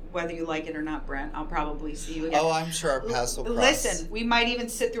again, and whether you like it or not, Brent, I'll probably see you again. Oh, I'm sure our paths will cross. Listen, we might even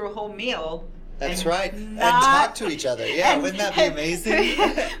sit through a whole meal That's right. And talk to each other. Yeah, wouldn't that be amazing?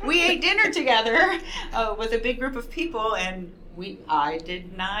 We ate dinner together with a big group of people, and I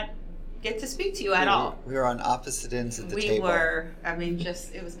did not get to speak to you at all. We were on opposite ends of the table. We were. I mean,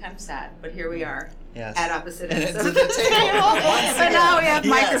 it was kind of sad, but here we are. Yes. At opposite ends of the table. But now we have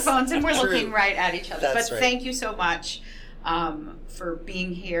microphones and we're looking right at each other. That's but right. Thank you so much for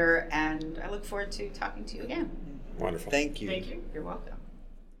being here, and I look forward to talking to you again. Wonderful. Thank you. Thank you. You're welcome.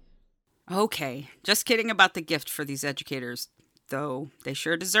 Okay, just kidding about the gift for these educators, though they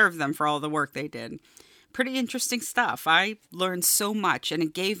sure deserve them for all the work they did. Pretty interesting stuff. I learned so much, and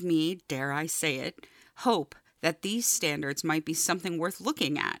it gave me, dare I say it, hope that these standards might be something worth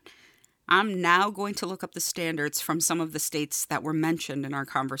looking at. I'm now going to look up the standards from some of the states that were mentioned in our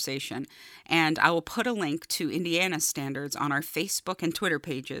conversation, and I will put a link to Indiana standards on our Facebook and Twitter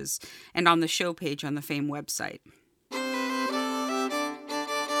pages and on the show page on the FAME website.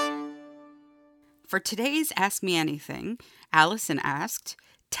 For today's Ask Me Anything, Allison asked,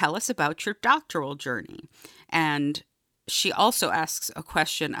 tell us about your doctoral journey. And she also asks a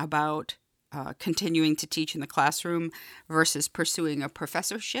question about continuing to teach in the classroom versus pursuing a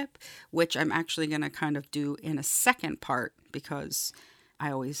professorship, which I'm actually going to kind of do in a second part because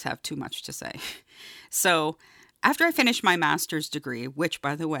I always have too much to say. So after I finished my master's degree, which,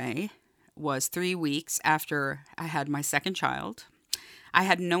 by the way, was 3 weeks after I had my second child, I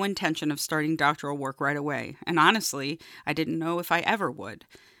had no intention of starting doctoral work right away. And honestly, I didn't know if I ever would.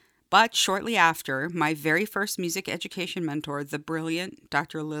 But shortly after, my very first music education mentor, the brilliant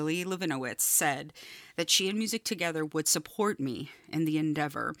Dr. Lily Levinowitz, said that she and Music Together would support me in the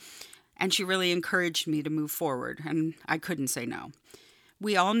endeavor. And she really encouraged me to move forward, and I couldn't say no.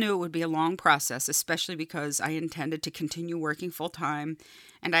 We all knew it would be a long process, especially because I intended to continue working full-time,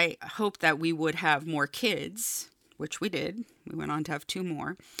 and I hoped that we would have more kids, which we did. We went on to have 2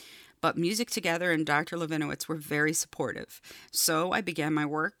 more. But Music Together and Dr. Levinowitz were very supportive. So I began my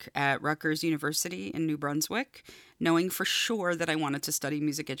work at Rutgers University in New Brunswick, knowing for sure that I wanted to study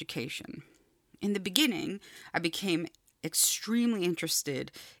music education. In the beginning, I became extremely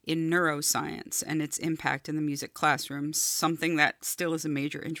interested in neuroscience and its impact in the music classroom, something that still is a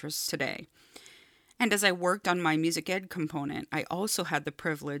major interest today. And as I worked on my music ed component, I also had the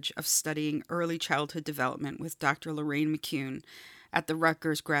privilege of studying early childhood development with Dr. Lorraine McCune at the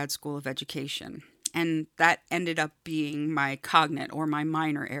Rutgers Grad School of Education. And that ended up being my cognate or my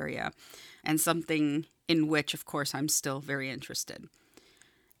minor area, and something in which, of course, I'm still very interested.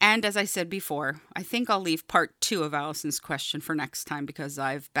 And as I said before, I think I'll leave part 2 of Allison's question for next time because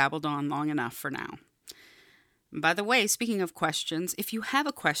I've babbled on long enough for now. By the way, speaking of questions, if you have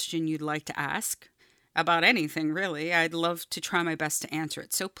a question you'd like to ask, about anything, really, I'd love to try my best to answer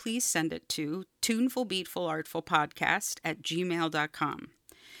it. So please send it to tunefulbeatfulartfulpodcast@gmail.com.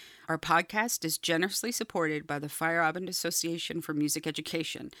 Our podcast is generously supported by the Feierabend Association for Music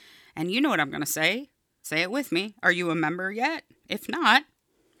Education. And you know what I'm going to say. Say it with me. Are you a member yet? If not,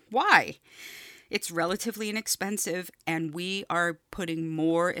 why? It's relatively inexpensive, and we are putting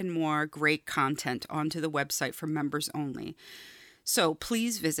more and more great content onto the website for members only. So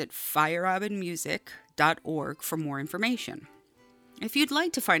please visit feierabendmusic.org for more information. If you'd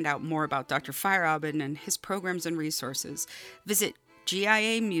like to find out more about Dr. Feierabend and his programs and resources, visit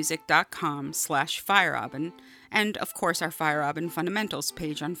giamusic.com/Feierabend and, of course, our Feierabend Fundamentals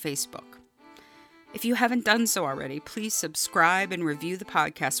page on Facebook. If you haven't done so already, please subscribe and review the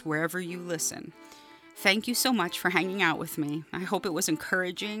podcast wherever you listen. Thank you so much for hanging out with me. I hope it was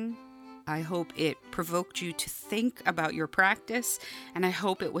encouraging. I hope it provoked you to think about your practice, and I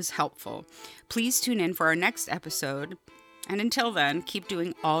hope it was helpful. Please tune in for our next episode, and until then, keep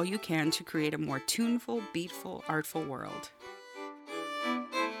doing all you can to create a more tuneful, beatful, artful world.